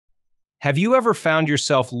Have you ever found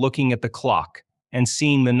yourself looking at the clock and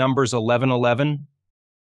seeing the numbers 1111?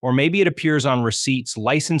 Or maybe it appears on receipts,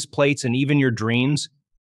 license plates, and even your dreams?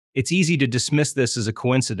 It's easy to dismiss this as a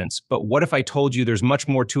coincidence, but what if I told you there's much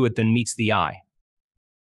more to it than meets the eye?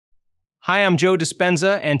 Hi, I'm Joe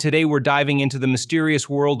Dispenza, and today we're diving into the mysterious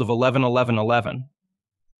world of 111111.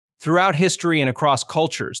 Throughout history and across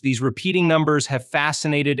cultures, these repeating numbers have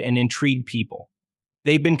fascinated and intrigued people.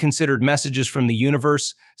 They've been considered messages from the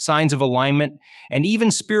universe, signs of alignment, and even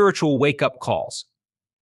spiritual wake-up calls.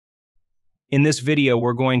 In this video,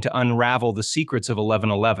 we're going to unravel the secrets of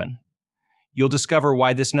 1111. You'll discover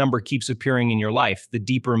why this number keeps appearing in your life, the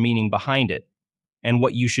deeper meaning behind it, and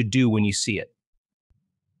what you should do when you see it.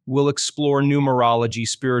 We'll explore numerology,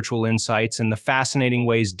 spiritual insights, and the fascinating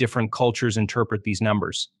ways different cultures interpret these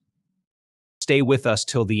numbers. Stay with us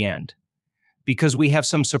till the end, because we have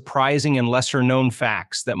some surprising and lesser-known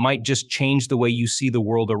facts that might just change the way you see the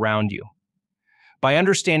world around you. By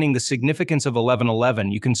understanding the significance of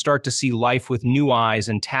 1111, you can start to see life with new eyes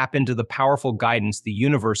and tap into the powerful guidance the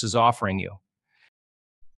universe is offering you.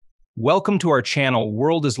 Welcome to our channel,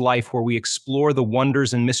 World is Life, where we explore the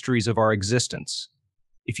wonders and mysteries of our existence.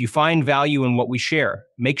 If you find value in what we share,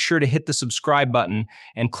 make sure to hit the subscribe button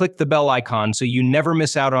and click the bell icon so you never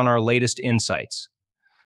miss out on our latest insights.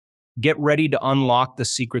 Get ready to unlock the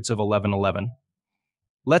secrets of 1111.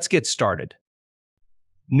 Let's get started.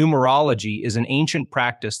 Numerology is an ancient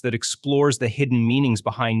practice that explores the hidden meanings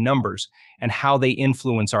behind numbers and how they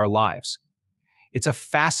influence our lives. It's a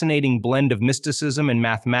fascinating blend of mysticism and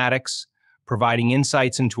mathematics, providing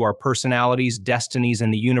insights into our personalities, destinies,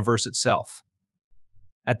 and the universe itself.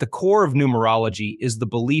 At the core of numerology is the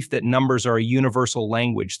belief that numbers are a universal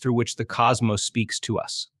language through which the cosmos speaks to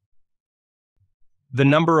us. The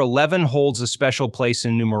number 11 holds a special place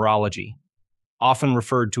in numerology, often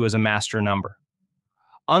referred to as a master number.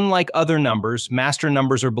 Unlike other numbers, master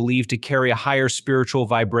numbers are believed to carry a higher spiritual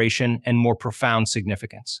vibration and more profound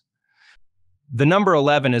significance. The number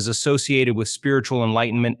 11 is associated with spiritual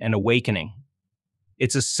enlightenment and awakening.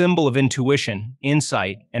 It's a symbol of intuition,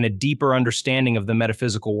 insight, and a deeper understanding of the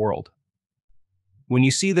metaphysical world. When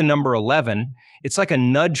you see the number 11, it's like a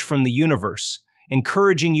nudge from the universe,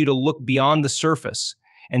 encouraging you to look beyond the surface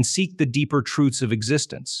and seek the deeper truths of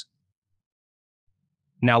existence.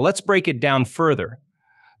 Now let's break it down further.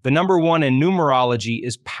 The number 1 in numerology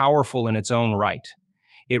is powerful in its own right.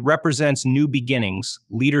 It represents new beginnings,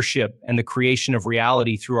 leadership, and the creation of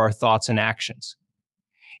reality through our thoughts and actions.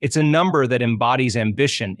 It's a number that embodies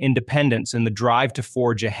ambition, independence, and the drive to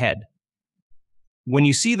forge ahead. When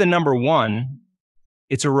you see the number 1,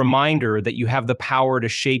 it's a reminder that you have the power to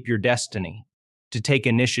shape your destiny, to take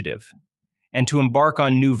initiative, and to embark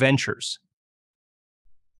on new ventures.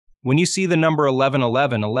 When you see the number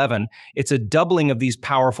 111111, it's a doubling of these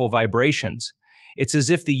powerful vibrations. It's as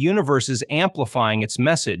if the universe is amplifying its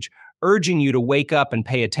message, urging you to wake up and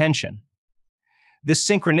pay attention. This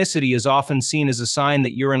synchronicity is often seen as a sign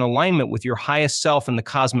that you're in alignment with your highest self and the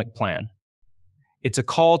cosmic plan. It's a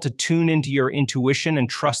call to tune into your intuition and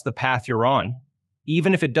trust the path you're on,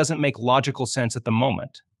 even if it doesn't make logical sense at the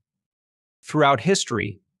moment. Throughout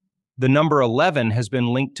history, the number 11 has been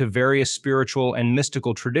linked to various spiritual and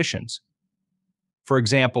mystical traditions. For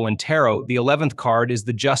example, in tarot, the 11th card is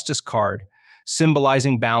the Justice card,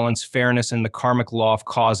 symbolizing balance, fairness, and the karmic law of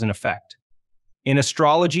cause and effect. In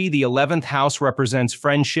astrology, the 11th house represents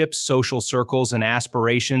friendships, social circles, and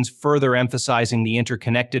aspirations, further emphasizing the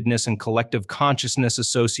interconnectedness and collective consciousness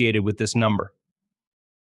associated with this number.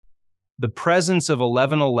 The presence of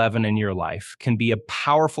 1111 in your life can be a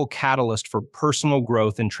powerful catalyst for personal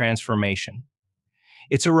growth and transformation.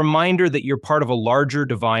 It's a reminder that you're part of a larger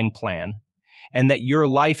divine plan and that your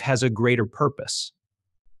life has a greater purpose.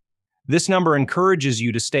 This number encourages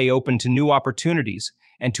you to stay open to new opportunities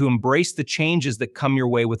and to embrace the changes that come your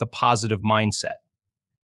way with a positive mindset.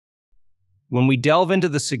 When we delve into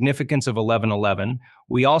the significance of 1111,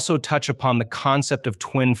 we also touch upon the concept of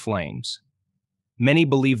twin flames. Many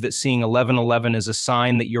believe that seeing 1111 is a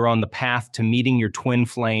sign that you're on the path to meeting your twin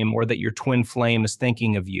flame, or that your twin flame is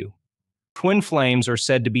thinking of you. Twin flames are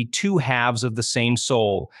said to be two halves of the same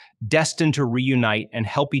soul, destined to reunite and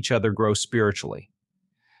help each other grow spiritually.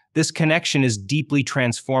 This connection is deeply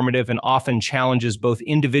transformative and often challenges both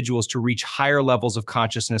individuals to reach higher levels of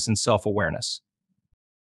consciousness and self-awareness.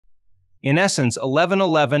 In essence,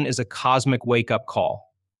 1111 is a cosmic wake-up call.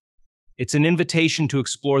 It's an invitation to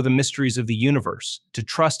explore the mysteries of the universe, to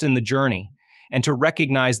trust in the journey, and to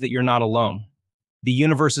recognize that you're not alone. The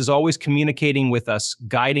universe is always communicating with us,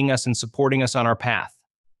 guiding us, and supporting us on our path.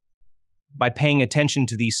 By paying attention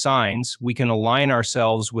to these signs, we can align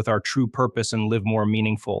ourselves with our true purpose and live more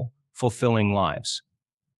meaningful, fulfilling lives.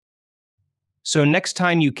 So next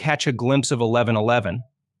time you catch a glimpse of 1111,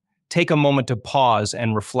 take a moment to pause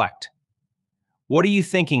and reflect. What are you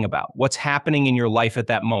thinking about? What's happening in your life at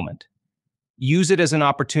that moment? Use it as an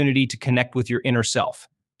opportunity to connect with your inner self,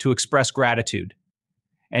 to express gratitude,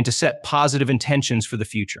 and to set positive intentions for the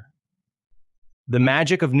future. The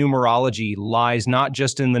magic of numerology lies not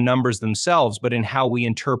just in the numbers themselves, but in how we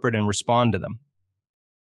interpret and respond to them.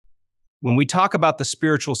 When we talk about the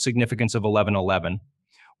spiritual significance of 1111,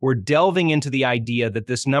 we're delving into the idea that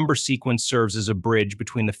this number sequence serves as a bridge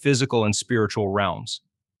between the physical and spiritual realms.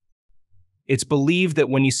 It's believed that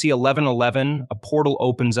when you see 1111, a portal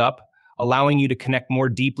opens up, allowing you to connect more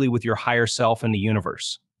deeply with your higher self and the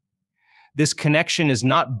universe. This connection is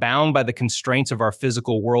not bound by the constraints of our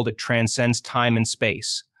physical world. It transcends time and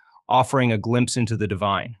space, offering a glimpse into the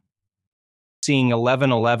divine. Seeing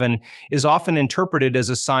 1111 is often interpreted as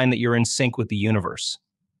a sign that you're in sync with the universe.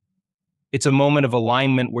 It's a moment of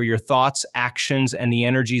alignment where your thoughts, actions, and the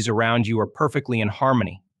energies around you are perfectly in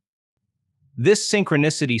harmony. This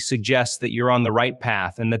synchronicity suggests that you're on the right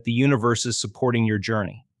path and that the universe is supporting your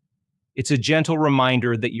journey. It's a gentle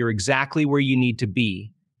reminder that you're exactly where you need to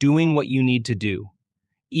be, doing what you need to do,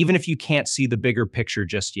 even if you can't see the bigger picture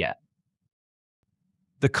just yet.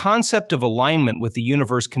 The concept of alignment with the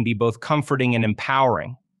universe can be both comforting and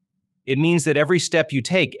empowering. It means that every step you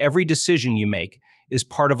take, every decision you make, is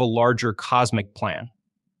part of a larger cosmic plan.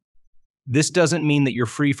 This doesn't mean that you're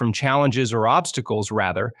free from challenges or obstacles.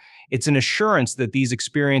 Rather, it's an assurance that these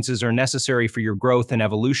experiences are necessary for your growth and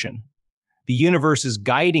evolution. The universe is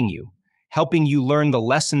guiding you, helping you learn the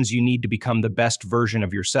lessons you need to become the best version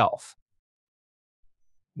of yourself.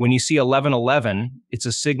 When you see 1111, it's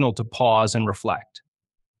a signal to pause and reflect.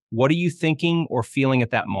 What are you thinking or feeling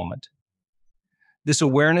at that moment? This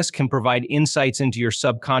awareness can provide insights into your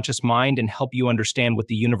subconscious mind and help you understand what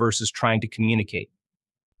the universe is trying to communicate.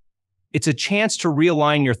 It's a chance to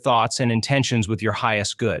realign your thoughts and intentions with your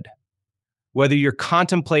highest good. Whether you're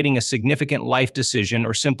contemplating a significant life decision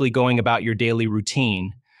or simply going about your daily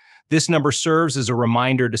routine, this number serves as a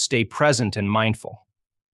reminder to stay present and mindful.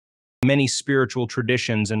 Many spiritual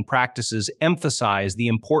traditions and practices emphasize the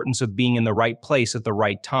importance of being in the right place at the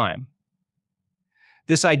right time.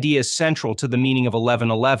 This idea is central to the meaning of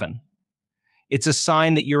 1111. It's a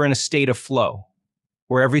sign that you're in a state of flow,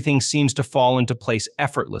 where everything seems to fall into place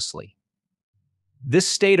effortlessly. This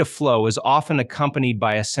state of flow is often accompanied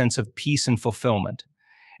by a sense of peace and fulfillment,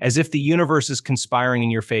 as if the universe is conspiring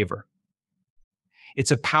in your favor.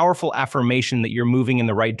 It's a powerful affirmation that you're moving in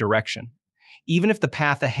the right direction, even if the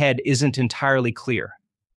path ahead isn't entirely clear.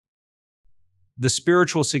 The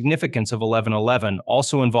spiritual significance of 1111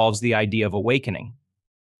 also involves the idea of awakening.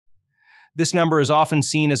 This number is often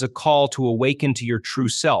seen as a call to awaken to your true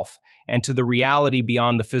self and to the reality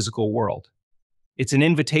beyond the physical world. It's an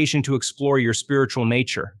invitation to explore your spiritual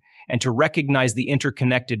nature and to recognize the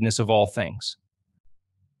interconnectedness of all things.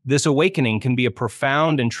 This awakening can be a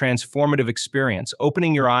profound and transformative experience,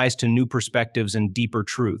 opening your eyes to new perspectives and deeper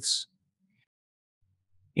truths.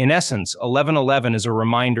 In essence, 1111 is a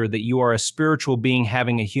reminder that you are a spiritual being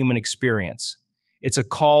having a human experience. It's a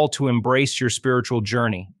call to embrace your spiritual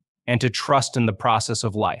journey and to trust in the process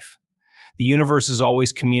of life. The universe is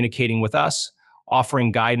always communicating with us,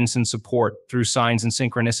 offering guidance and support through signs and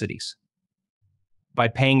synchronicities. By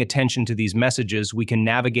paying attention to these messages, we can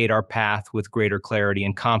navigate our path with greater clarity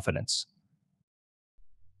and confidence.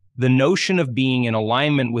 The notion of being in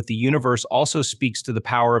alignment with the universe also speaks to the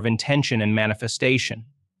power of intention and manifestation.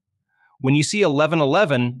 When you see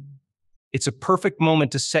 1111, it's a perfect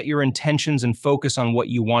moment to set your intentions and focus on what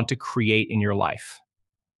you want to create in your life.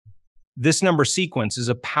 This number sequence is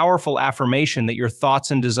a powerful affirmation that your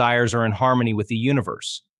thoughts and desires are in harmony with the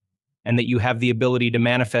universe, and that you have the ability to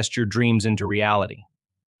manifest your dreams into reality.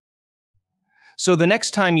 So the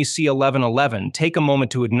next time you see 1111, take a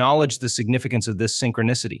moment to acknowledge the significance of this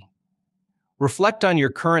synchronicity. Reflect on your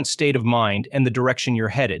current state of mind and the direction you're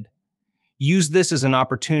headed. Use this as an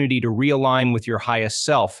opportunity to realign with your highest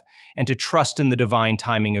self and to trust in the divine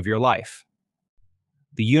timing of your life.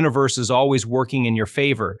 The universe is always working in your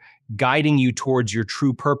favor, guiding you towards your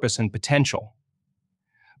true purpose and potential.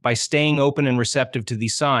 By staying open and receptive to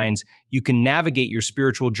these signs, you can navigate your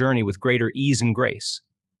spiritual journey with greater ease and grace.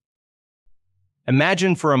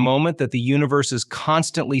 Imagine for a moment that the universe is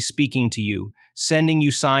constantly speaking to you, sending you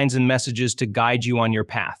signs and messages to guide you on your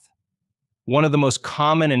path. One of the most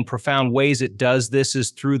common and profound ways it does this is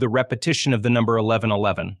through the repetition of the number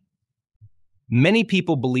 1111. Many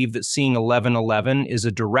people believe that seeing 1111 is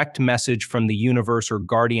a direct message from the universe or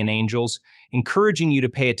guardian angels, encouraging you to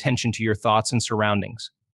pay attention to your thoughts and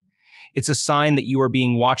surroundings. It's a sign that you are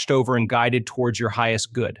being watched over and guided towards your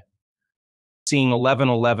highest good. Seeing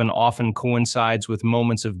 1111 often coincides with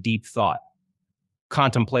moments of deep thought,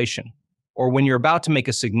 contemplation, or when you're about to make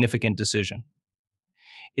a significant decision.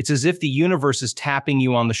 It's as if the universe is tapping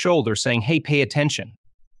you on the shoulder saying, hey, pay attention.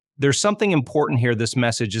 There's something important here. This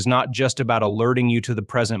message is not just about alerting you to the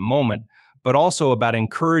present moment, but also about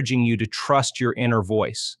encouraging you to trust your inner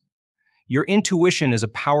voice. Your intuition is a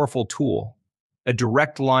powerful tool, a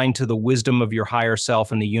direct line to the wisdom of your higher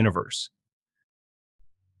self and the universe.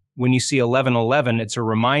 When you see 1111, it's a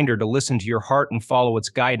reminder to listen to your heart and follow its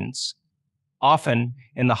guidance. Often,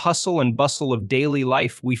 in the hustle and bustle of daily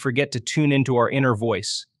life, we forget to tune into our inner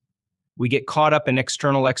voice. We get caught up in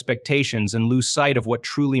external expectations and lose sight of what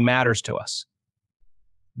truly matters to us.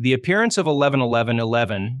 The appearance of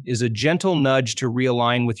 1111 is a gentle nudge to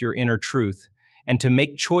realign with your inner truth and to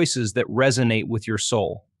make choices that resonate with your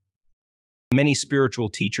soul. Many spiritual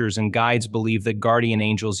teachers and guides believe that guardian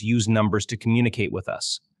angels use numbers to communicate with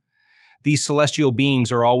us. These celestial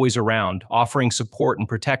beings are always around, offering support and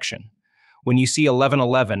protection. When you see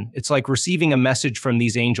 1111, it's like receiving a message from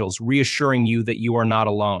these angels, reassuring you that you are not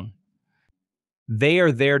alone. They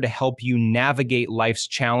are there to help you navigate life's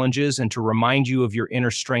challenges and to remind you of your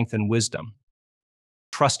inner strength and wisdom.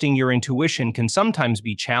 Trusting your intuition can sometimes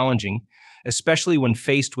be challenging, especially when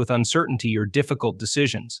faced with uncertainty or difficult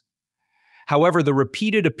decisions. However, the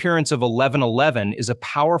repeated appearance of 1111 is a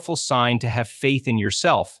powerful sign to have faith in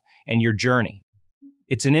yourself and your journey.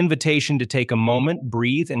 It's an invitation to take a moment,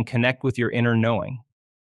 breathe, and connect with your inner knowing.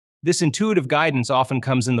 This intuitive guidance often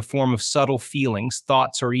comes in the form of subtle feelings,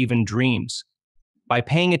 thoughts, or even dreams. By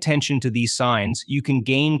paying attention to these signs, you can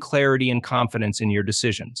gain clarity and confidence in your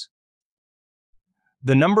decisions.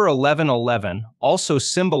 The number 1111 also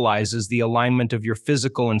symbolizes the alignment of your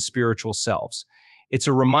physical and spiritual selves. It's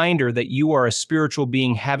a reminder that you are a spiritual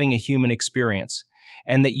being having a human experience,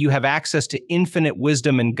 and that you have access to infinite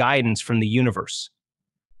wisdom and guidance from the universe.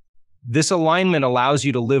 This alignment allows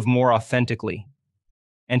you to live more authentically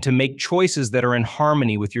and to make choices that are in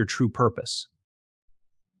harmony with your true purpose.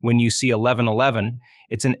 When you see 1111,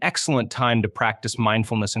 it's an excellent time to practice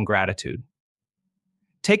mindfulness and gratitude.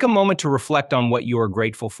 Take a moment to reflect on what you are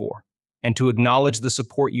grateful for and to acknowledge the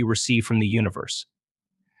support you receive from the universe.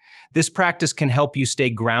 This practice can help you stay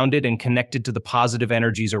grounded and connected to the positive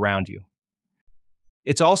energies around you.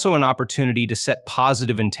 It's also an opportunity to set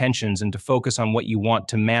positive intentions and to focus on what you want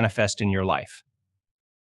to manifest in your life.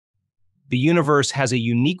 The universe has a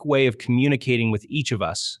unique way of communicating with each of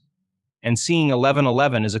us, and seeing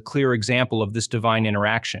 1111 is a clear example of this divine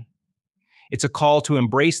interaction. It's a call to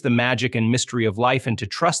embrace the magic and mystery of life and to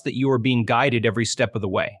trust that you are being guided every step of the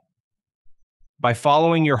way. By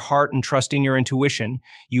following your heart and trusting your intuition,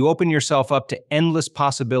 you open yourself up to endless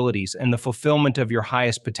possibilities and the fulfillment of your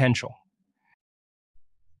highest potential.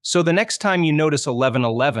 So the next time you notice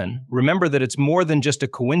 1111, remember that it's more than just a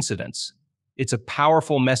coincidence. It's a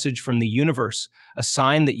powerful message from the universe, a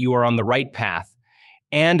sign that you are on the right path,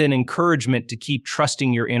 and an encouragement to keep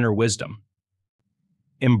trusting your inner wisdom.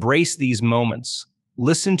 Embrace these moments,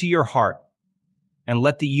 listen to your heart, and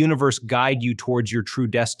let the universe guide you towards your true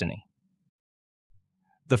destiny.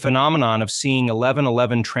 The phenomenon of seeing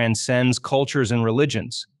 1111 transcends cultures and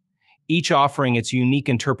religions, each offering its unique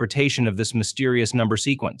interpretation of this mysterious number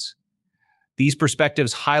sequence. These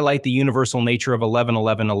perspectives highlight the universal nature of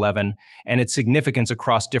 1111 and its significance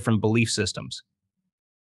across different belief systems.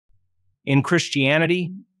 In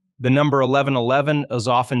Christianity, the number 1111 is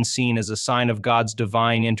often seen as a sign of God's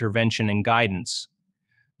divine intervention and guidance.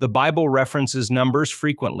 The Bible references numbers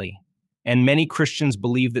frequently, and many Christians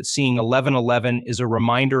believe that seeing 1111 is a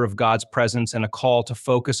reminder of God's presence and a call to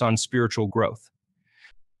focus on spiritual growth.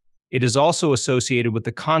 It is also associated with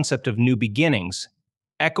the concept of new beginnings,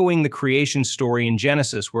 echoing the creation story in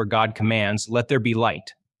Genesis where God commands, "Let there be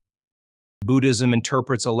light." Buddhism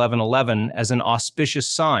interprets 1111 as an auspicious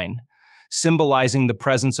sign, symbolizing the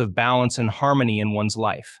presence of balance and harmony in one's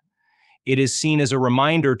life. It is seen as a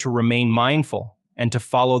reminder to remain mindful and to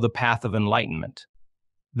follow the path of enlightenment.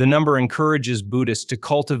 The number encourages Buddhists to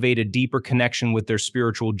cultivate a deeper connection with their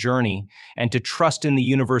spiritual journey and to trust in the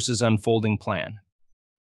universe's unfolding plan.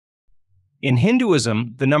 In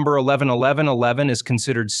Hinduism, the number 1111 is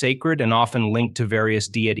considered sacred and often linked to various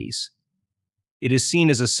deities. It is seen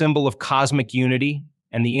as a symbol of cosmic unity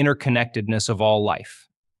and the interconnectedness of all life.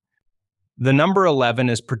 The number 11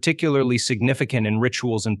 is particularly significant in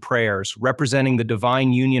rituals and prayers, representing the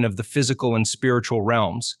divine union of the physical and spiritual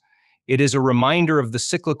realms. It is a reminder of the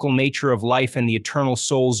cyclical nature of life and the eternal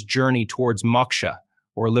soul's journey towards moksha,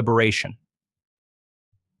 or liberation.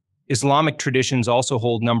 Islamic traditions also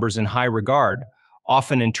hold numbers in high regard,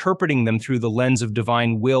 often interpreting them through the lens of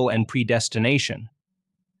divine will and predestination.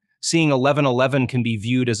 Seeing 1111 can be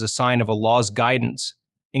viewed as a sign of Allah's guidance,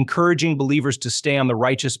 encouraging believers to stay on the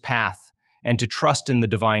righteous path and to trust in the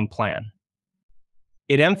divine plan.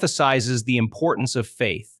 It emphasizes the importance of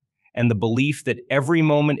faith and the belief that every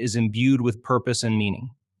moment is imbued with purpose and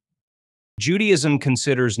meaning. Judaism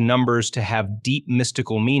considers numbers to have deep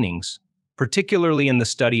mystical meanings, particularly in the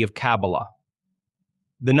study of Kabbalah.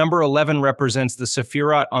 The number 11 represents the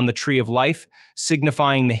Sephirot on the tree of life,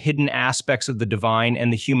 signifying the hidden aspects of the divine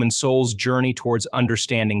and the human soul's journey towards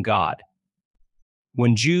understanding God.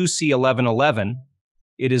 When Jews see 1111,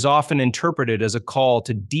 it is often interpreted as a call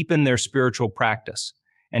to deepen their spiritual practice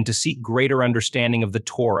and to seek greater understanding of the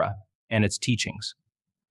Torah and its teachings.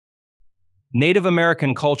 Native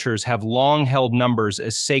American cultures have long held numbers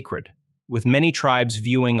as sacred, with many tribes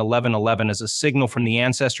viewing 1111 as a signal from the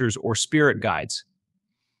ancestors or spirit guides.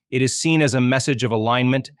 It is seen as a message of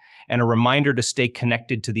alignment and a reminder to stay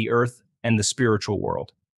connected to the earth and the spiritual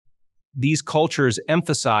world. These cultures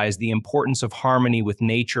emphasize the importance of harmony with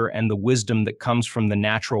nature and the wisdom that comes from the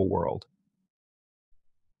natural world.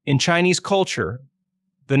 In Chinese culture,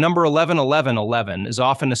 the number 1111 is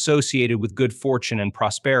often associated with good fortune and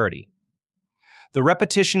prosperity. The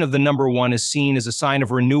repetition of the number 1 is seen as a sign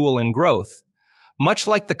of renewal and growth, much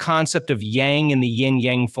like the concept of yang in the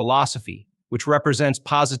yin-yang philosophy, which represents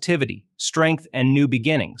positivity, strength, and new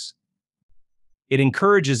beginnings. It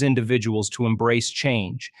encourages individuals to embrace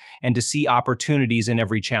change and to see opportunities in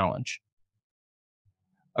every challenge.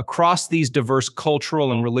 Across these diverse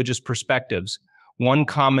cultural and religious perspectives, one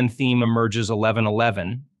common theme emerges: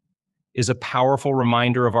 1111 is a powerful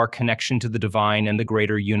reminder of our connection to the divine and the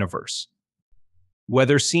greater universe.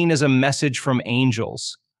 Whether seen as a message from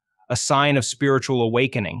angels, a sign of spiritual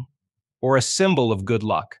awakening, or a symbol of good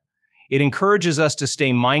luck, it encourages us to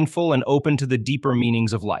stay mindful and open to the deeper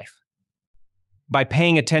meanings of life. By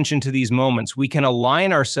paying attention to these moments, we can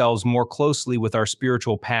align ourselves more closely with our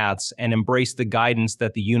spiritual paths and embrace the guidance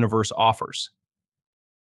that the universe offers.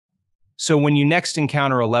 So when you next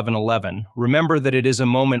encounter 1111, remember that it is a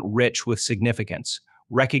moment rich with significance,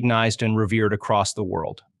 recognized and revered across the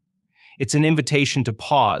world. It's an invitation to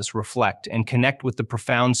pause, reflect, and connect with the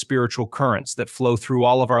profound spiritual currents that flow through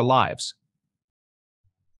all of our lives.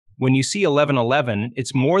 When you see 1111,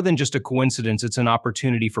 it's more than just a coincidence, it's an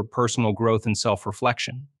opportunity for personal growth and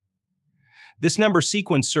self-reflection. This number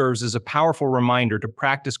sequence serves as a powerful reminder to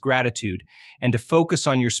practice gratitude and to focus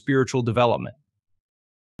on your spiritual development.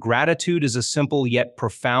 Gratitude is a simple yet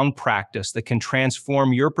profound practice that can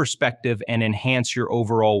transform your perspective and enhance your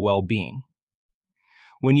overall well-being.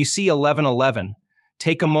 When you see 1111,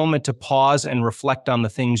 take a moment to pause and reflect on the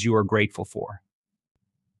things you are grateful for.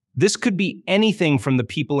 This could be anything from the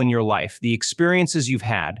people in your life, the experiences you've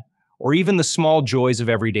had, or even the small joys of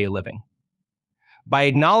everyday living. By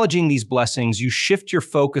acknowledging these blessings, you shift your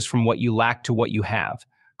focus from what you lack to what you have,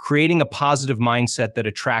 creating a positive mindset that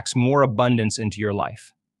attracts more abundance into your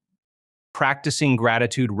life. Practicing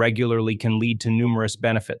gratitude regularly can lead to numerous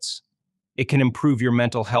benefits. It can improve your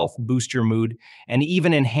mental health, boost your mood, and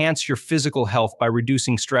even enhance your physical health by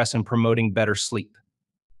reducing stress and promoting better sleep.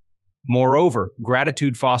 Moreover,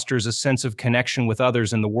 gratitude fosters a sense of connection with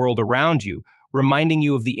others and the world around you, reminding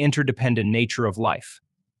you of the interdependent nature of life.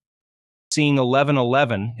 Seeing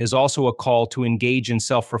 1111 is also a call to engage in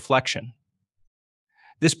self-reflection.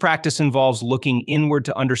 This practice involves looking inward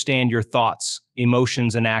to understand your thoughts,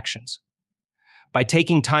 emotions, and actions. By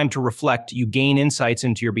taking time to reflect, you gain insights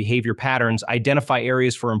into your behavior patterns, identify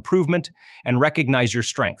areas for improvement, and recognize your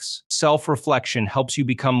strengths. Self-reflection helps you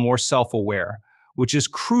become more self-aware, which is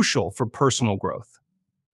crucial for personal growth.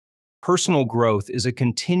 Personal growth is a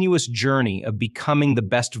continuous journey of becoming the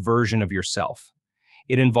best version of yourself.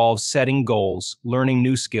 It involves setting goals, learning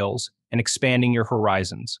new skills, and expanding your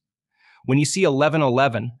horizons. When you see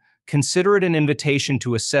 1111, consider it an invitation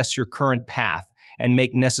to assess your current path and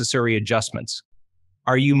make necessary adjustments.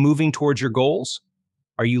 Are you moving towards your goals?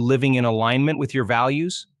 Are you living in alignment with your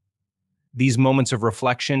values? These moments of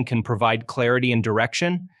reflection can provide clarity and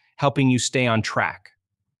direction, helping you stay on track.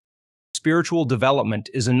 Spiritual development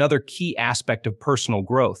is another key aspect of personal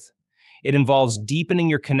growth. It involves deepening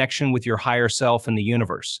your connection with your higher self and the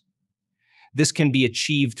universe. This can be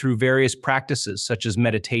achieved through various practices such as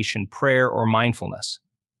meditation, prayer, or mindfulness.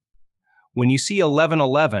 When you see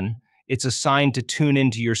 1111, it's a sign to tune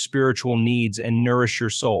into your spiritual needs and nourish your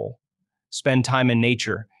soul. Spend time in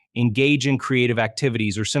nature, engage in creative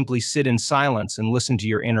activities, or simply sit in silence and listen to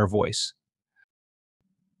your inner voice.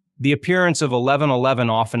 The appearance of 1111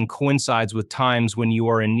 often coincides with times when you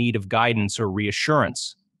are in need of guidance or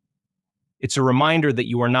reassurance. It's a reminder that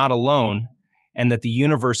you are not alone and that the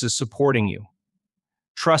universe is supporting you.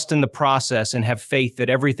 Trust in the process and have faith that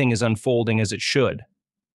everything is unfolding as it should.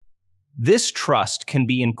 This trust can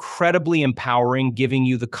be incredibly empowering, giving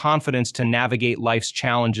you the confidence to navigate life's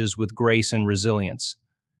challenges with grace and resilience.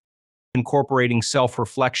 Incorporating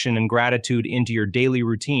self-reflection and gratitude into your daily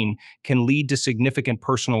routine can lead to significant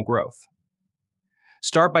personal growth.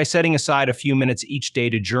 Start by setting aside a few minutes each day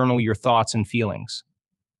to journal your thoughts and feelings.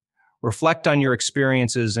 Reflect on your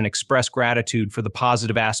experiences and express gratitude for the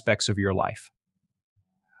positive aspects of your life.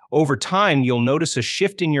 Over time, you'll notice a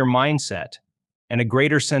shift in your mindset and a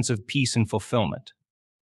greater sense of peace and fulfillment.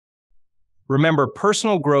 Remember,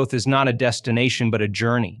 personal growth is not a destination but a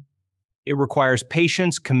journey. It requires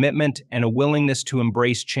patience, commitment, and a willingness to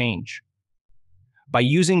embrace change. By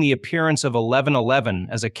using the appearance of 1111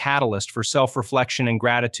 as a catalyst for self-reflection and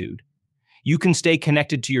gratitude, you can stay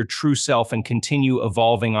connected to your true self and continue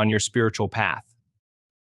evolving on your spiritual path.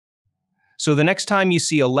 So the next time you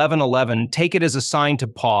see 1111, take it as a sign to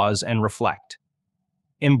pause and reflect.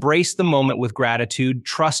 Embrace the moment with gratitude,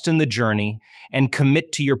 trust in the journey, and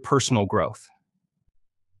commit to your personal growth.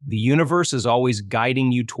 The universe is always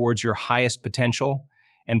guiding you towards your highest potential,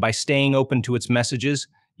 and by staying open to its messages,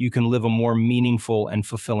 you can live a more meaningful and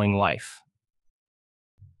fulfilling life.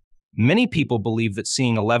 Many people believe that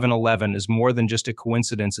seeing 1111 is more than just a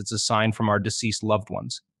coincidence, it's a sign from our deceased loved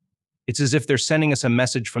ones. It's as if they're sending us a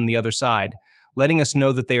message from the other side, letting us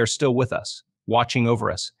know that they are still with us, watching over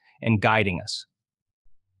us, and guiding us.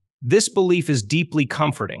 This belief is deeply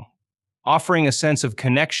comforting, offering a sense of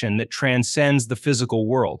connection that transcends the physical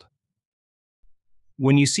world.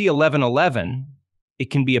 When you see 1111, it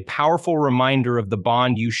can be a powerful reminder of the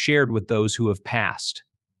bond you shared with those who have passed.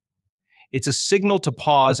 It's a signal to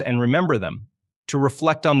pause and remember them, to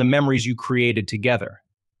reflect on the memories you created together.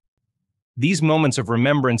 These moments of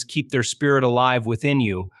remembrance keep their spirit alive within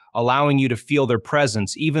you, allowing you to feel their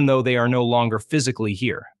presence even though they are no longer physically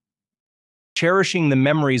here. Cherishing the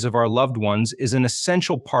memories of our loved ones is an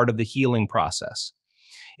essential part of the healing process.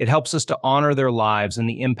 It helps us to honor their lives and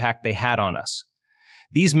the impact they had on us.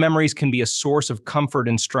 These memories can be a source of comfort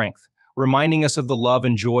and strength, reminding us of the love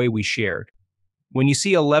and joy we shared. When you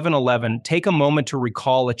see 1111, take a moment to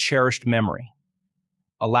recall a cherished memory.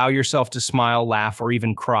 Allow yourself to smile, laugh, or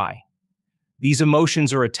even cry. These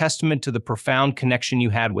emotions are a testament to the profound connection you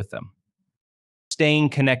had with them. Staying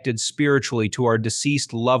connected spiritually to our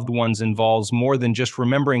deceased loved ones involves more than just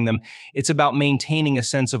remembering them. It's about maintaining a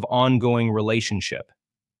sense of ongoing relationship.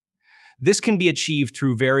 This can be achieved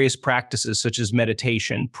through various practices such as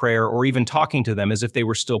meditation, prayer, or even talking to them as if they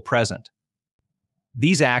were still present.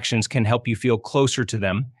 These actions can help you feel closer to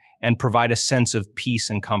them and provide a sense of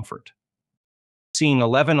peace and comfort. Seeing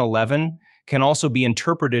 1111 can also be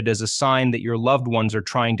interpreted as a sign that your loved ones are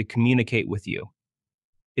trying to communicate with you.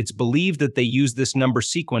 It's believed that they use this number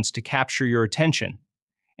sequence to capture your attention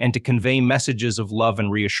and to convey messages of love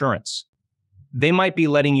and reassurance. They might be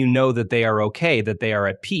letting you know that they are okay, that they are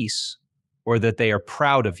at peace, or that they are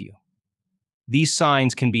proud of you. These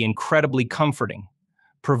signs can be incredibly comforting,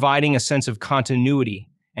 providing a sense of continuity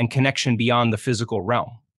and connection beyond the physical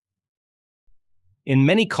realm. In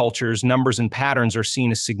many cultures, numbers and patterns are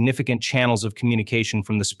seen as significant channels of communication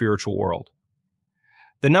from the spiritual world.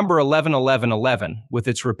 The number 111111, with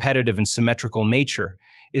its repetitive and symmetrical nature,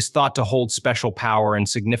 is thought to hold special power and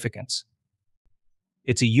significance.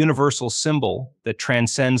 It's a universal symbol that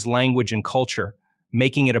transcends language and culture,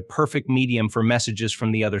 making it a perfect medium for messages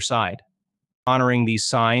from the other side. Honoring these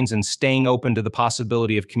signs and staying open to the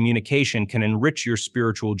possibility of communication can enrich your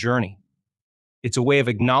spiritual journey. It's a way of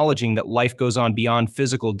acknowledging that life goes on beyond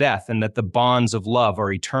physical death and that the bonds of love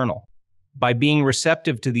are eternal. By being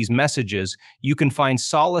receptive to these messages, you can find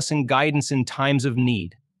solace and guidance in times of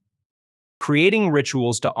need. Creating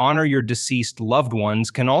rituals to honor your deceased loved ones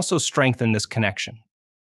can also strengthen this connection.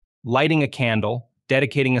 Lighting a candle,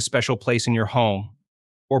 dedicating a special place in your home,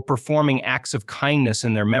 or performing acts of kindness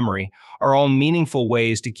in their memory are all meaningful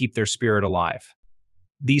ways to keep their spirit alive.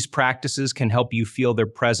 These practices can help you feel their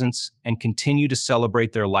presence and continue to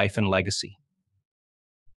celebrate their life and legacy.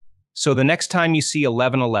 So the next time you see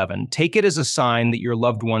 1111, take it as a sign that your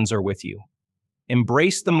loved ones are with you.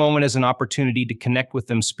 Embrace the moment as an opportunity to connect with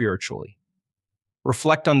them spiritually.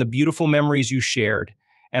 Reflect on the beautiful memories you shared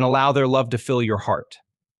and allow their love to fill your heart.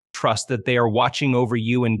 Trust that they are watching over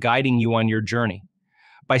you and guiding you on your journey.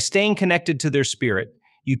 By staying connected to their spirit,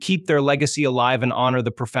 you keep their legacy alive and honor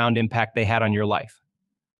the profound impact they had on your life.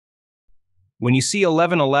 When you see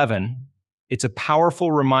 1111, it's a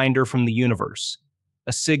powerful reminder from the universe,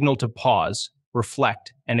 a signal to pause,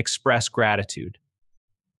 reflect, and express gratitude.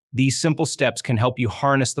 These simple steps can help you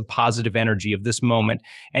harness the positive energy of this moment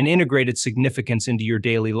and integrate its significance into your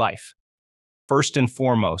daily life. First and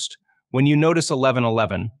foremost, when you notice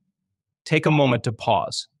 11:11, take a moment to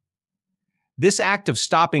pause. This act of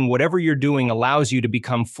stopping whatever you're doing allows you to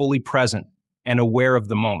become fully present and aware of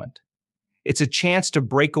the moment. It's a chance to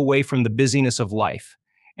break away from the busyness of life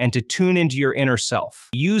and to tune into your inner self.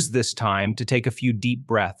 Use this time to take a few deep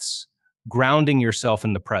breaths, grounding yourself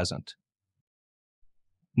in the present.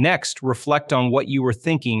 Next, reflect on what you were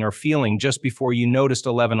thinking or feeling just before you noticed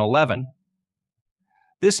 11:11.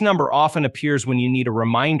 This number often appears when you need a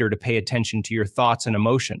reminder to pay attention to your thoughts and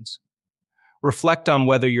emotions. Reflect on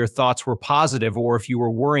whether your thoughts were positive or if you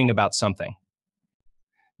were worrying about something.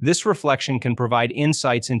 This reflection can provide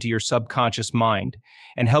insights into your subconscious mind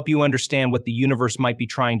and help you understand what the universe might be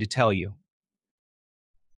trying to tell you.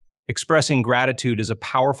 Expressing gratitude is a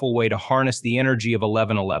powerful way to harness the energy of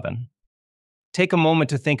 11:11. Take a moment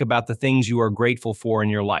to think about the things you are grateful for in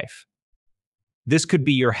your life. This could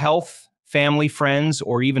be your health, family, friends,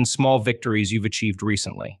 or even small victories you've achieved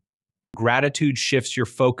recently. Gratitude shifts your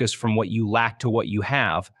focus from what you lack to what you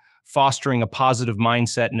have, fostering a positive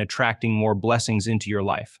mindset and attracting more blessings into your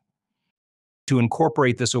life. To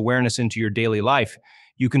incorporate this awareness into your daily life,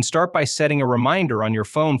 you can start by setting a reminder on your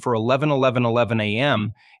phone for 11:11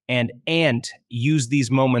 a.m. and use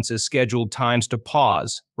these moments as scheduled times to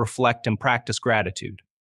pause, reflect, and practice gratitude.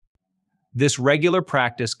 This regular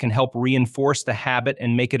practice can help reinforce the habit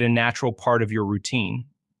and make it a natural part of your routine.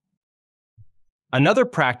 Another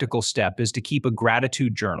practical step is to keep a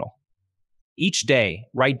gratitude journal. Each day,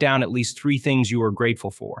 write down at least 3 things you are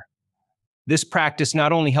grateful for. This practice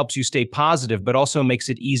not only helps you stay positive, but also makes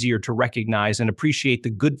it easier to recognize and appreciate the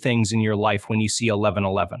good things in your life when you see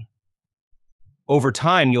 11:11. Over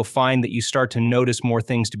time, you'll find that you start to notice more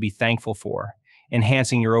things to be thankful for,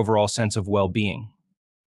 enhancing your overall sense of well-being.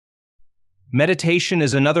 Meditation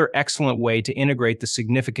is another excellent way to integrate the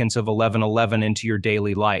significance of 11:11 into your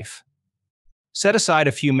daily life. Set aside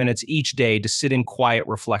a few minutes each day to sit in quiet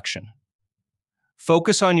reflection.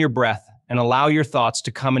 Focus on your breath and allow your thoughts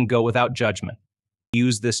to come and go without judgment.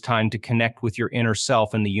 Use this time to connect with your inner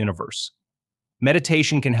self and the universe.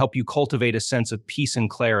 Meditation can help you cultivate a sense of peace and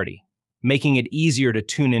clarity, making it easier to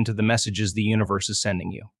tune into the messages the universe is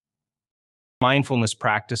sending you. Mindfulness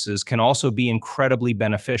practices can also be incredibly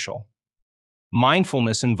beneficial.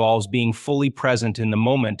 Mindfulness involves being fully present in the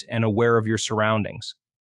moment and aware of your surroundings.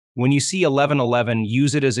 When you see 11:11,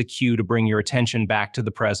 use it as a cue to bring your attention back to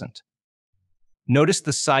the present. Notice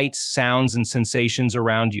the sights, sounds, and sensations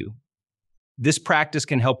around you. This practice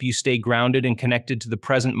can help you stay grounded and connected to the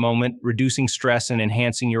present moment, reducing stress and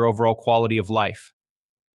enhancing your overall quality of life.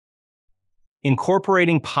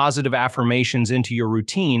 Incorporating positive affirmations into your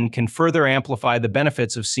routine can further amplify the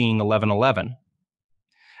benefits of seeing 11:11.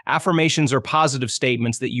 Affirmations are positive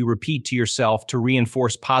statements that you repeat to yourself to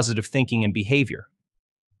reinforce positive thinking and behavior.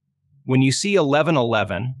 When you see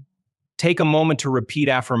 11:11, take a moment to repeat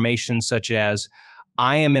affirmations such as,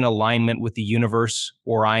 "I am in alignment with the universe,"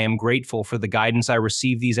 or "I am grateful for the guidance I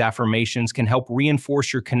receive." These affirmations can help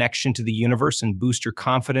reinforce your connection to the universe and boost your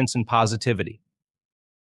confidence and positivity.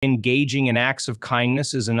 Engaging in acts of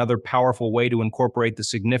kindness is another powerful way to incorporate the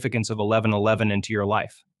significance of 11:11 into your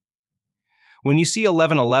life. When you see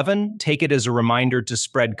 11:11, take it as a reminder to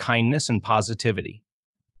spread kindness and positivity.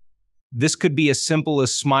 This could be as simple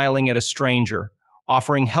as smiling at a stranger,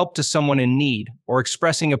 offering help to someone in need, or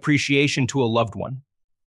expressing appreciation to a loved one.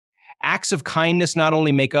 Acts of kindness not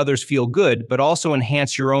only make others feel good, but also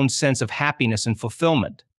enhance your own sense of happiness and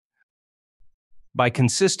fulfillment. By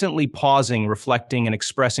consistently pausing, reflecting, and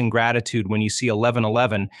expressing gratitude when you see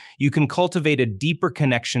 11:11, you can cultivate a deeper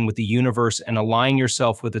connection with the universe and align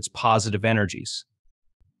yourself with its positive energies.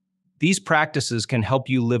 These practices can help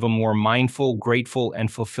you live a more mindful, grateful,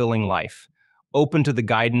 and fulfilling life, open to the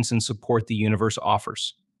guidance and support the universe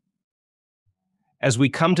offers. As we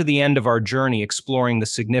come to the end of our journey exploring the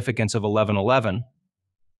significance of 11:11,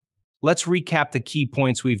 let's recap the key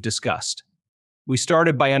points we've discussed. We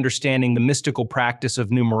started by understanding the mystical practice of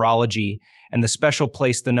numerology and the special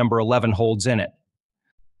place the number 11 holds in it.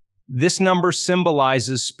 This number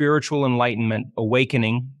symbolizes spiritual enlightenment,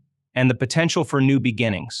 awakening, and the potential for new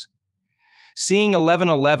beginnings. Seeing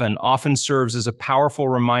 11:11 often serves as a powerful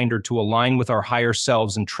reminder to align with our higher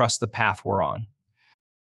selves and trust the path we're on.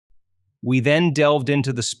 We then delved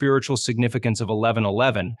into the spiritual significance of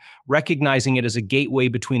 11:11, recognizing it as a gateway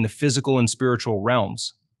between the physical and spiritual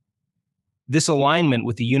realms. This alignment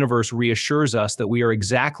with the universe reassures us that we are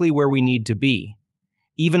exactly where we need to be,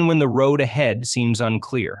 even when the road ahead seems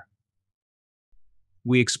unclear.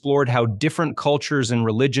 We explored how different cultures and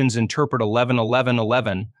religions interpret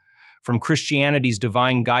 11:11, from Christianity's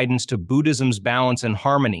divine guidance to Buddhism's balance and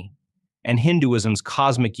harmony, and Hinduism's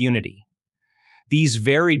cosmic unity. These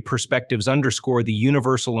varied perspectives underscore the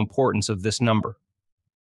universal importance of this number.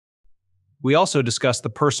 We also discuss the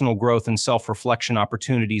personal growth and self-reflection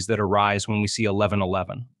opportunities that arise when we see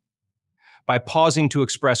 1111. By pausing to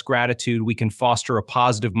express gratitude, we can foster a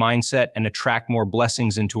positive mindset and attract more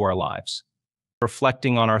blessings into our lives.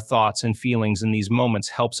 Reflecting on our thoughts and feelings in these moments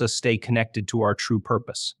helps us stay connected to our true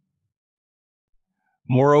purpose.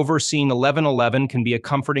 Moreover, seeing 1111 can be a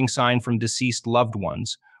comforting sign from deceased loved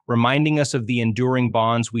ones, reminding us of the enduring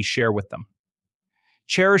bonds we share with them.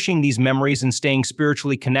 Cherishing these memories and staying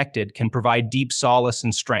spiritually connected can provide deep solace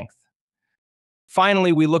and strength.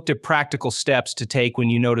 Finally, we looked at practical steps to take when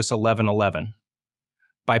you notice 1111.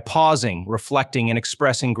 By pausing, reflecting, and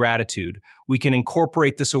expressing gratitude, we can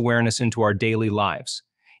incorporate this awareness into our daily lives,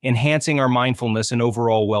 enhancing our mindfulness and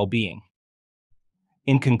overall well-being.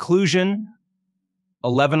 In conclusion,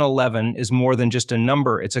 1111 is more than just a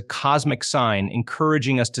number, it's a cosmic sign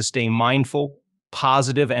encouraging us to stay mindful,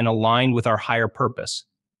 positive, and aligned with our higher purpose.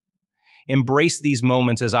 Embrace these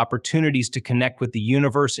moments as opportunities to connect with the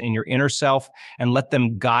universe and your inner self and let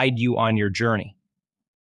them guide you on your journey.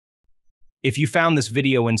 If you found this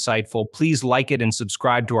video insightful, please like it and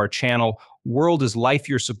subscribe to our channel. World is Life.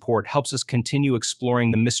 Your support helps us continue exploring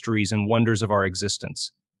the mysteries and wonders of our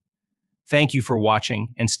existence. Thank you for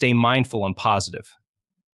watching, and stay mindful and positive.